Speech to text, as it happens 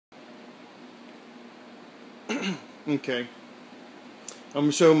Okay. I'm going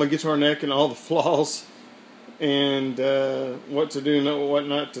to show my guitar neck and all the flaws and what to do and what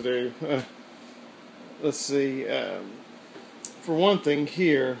not to do. Let's see. For one thing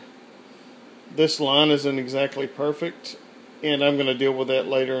here, this line isn't exactly perfect, and I'm going to deal with that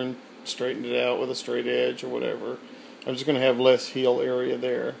later and straighten it out with a straight edge or whatever. I'm just going to have less heel area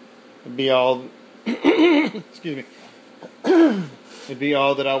there. It'd be all excuse me. It'd be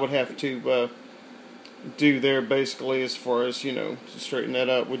all that I would have to do there, basically, as far as, you know, to straighten that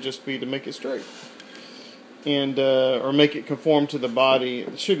up, would just be to make it straight and or make it conform to the body.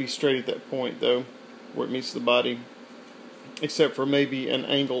 It should be straight at that point though, where it meets the body, except for maybe an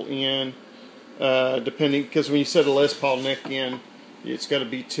angle in, depending, because when you set a Les Paul neck in, it's got to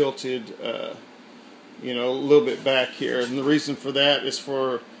be tilted, you know, a little bit back here, and the reason for that is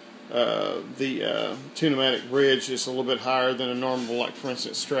for the tunematic bridge is a little bit higher than a normal, like for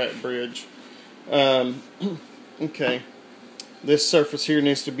instance Strat bridge. Okay, this surface here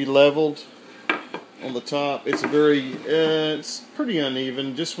needs to be leveled on the top. It's very it's pretty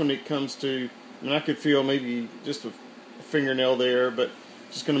uneven just when it comes to, I mean, I could feel maybe just a fingernail there, but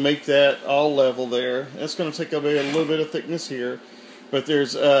just going to make that all level there. That's going to take away a little bit of thickness here, but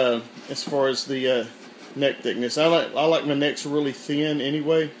there's as far as the neck thickness, I like my necks really thin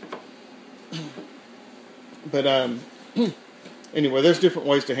anyway. But anyway, there's different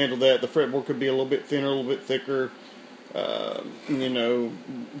ways to handle that. The fretboard could be a little bit thinner, a little bit thicker. You know,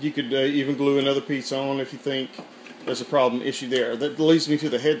 you could even glue another piece on if you think there's a problem issue there. That leads me to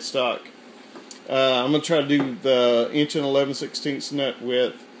the headstock. I'm going to try to do the 1 11/16 nut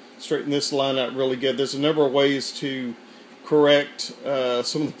width, straighten this line out really good. There's a number of ways to correct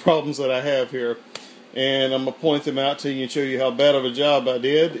some of the problems that I have here, and I'm going to point them out to you and show you how bad of a job I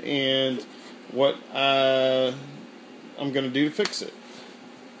did and what I'm going to do to fix it,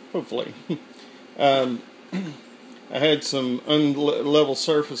 hopefully. I had some unlevel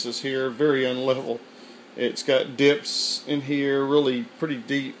surfaces here, very unlevel. It's got dips in here, really pretty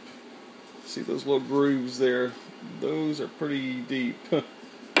deep. See those little grooves there? Those are pretty deep.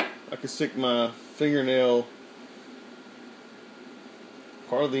 I could stick my fingernail,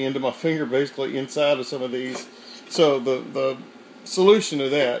 part of the end of my finger, basically inside of some of these. So the solution to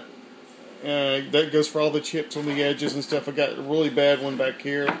that, that goes for all the chips on the edges and stuff. I got a really bad one back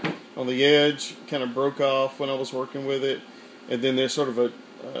here on the edge, kind of broke off when I was working with it, and then there's sort of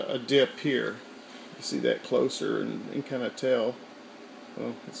a dip here. You see that closer and kind of tell.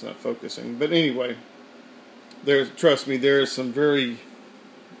 Well, it's not focusing, but anyway, trust me, there's some very,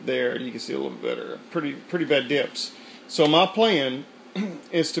 there you can see a little bit better, pretty bad dips. So my plan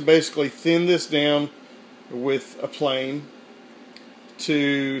is to basically thin this down with a plane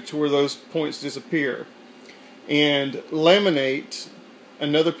to where those points disappear, and laminate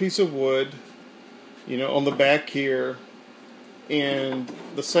another piece of wood, you know, on the back here, and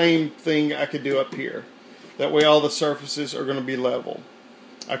the same thing I could do up here. That way all the surfaces are going to be level.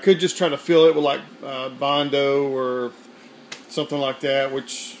 I could just try to fill it with like Bondo or something like that,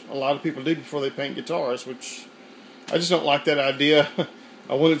 which a lot of people do before they paint guitars, which I just don't like that idea.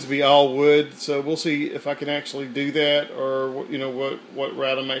 I want it to be all wood, so we'll see if I can actually do that, or you know what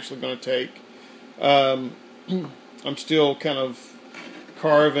route I'm actually going to take. I'm still kind of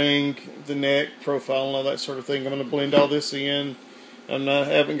carving the neck profile and all that sort of thing. I'm going to blend all this in. I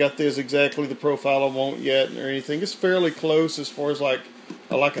haven't got this exactly the profile I want yet or anything. It's fairly close as far as like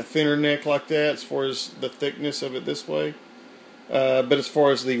I like a thinner neck like that, as far as the thickness of it this way. But as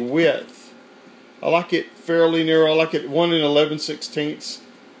far as the width, I like it fairly narrow. I like it 1 11/16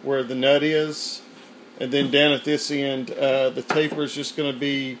 where the nut is, and then down at this end, the taper is just going to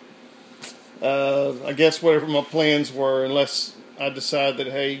be, I guess, whatever my plans were, unless I decide that,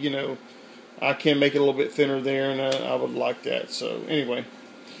 hey, you know, I can make it a little bit thinner there, and I would like that. So anyway,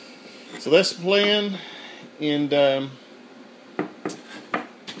 so that's the plan, and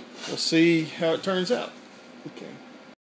we'll see how it turns out. Okay.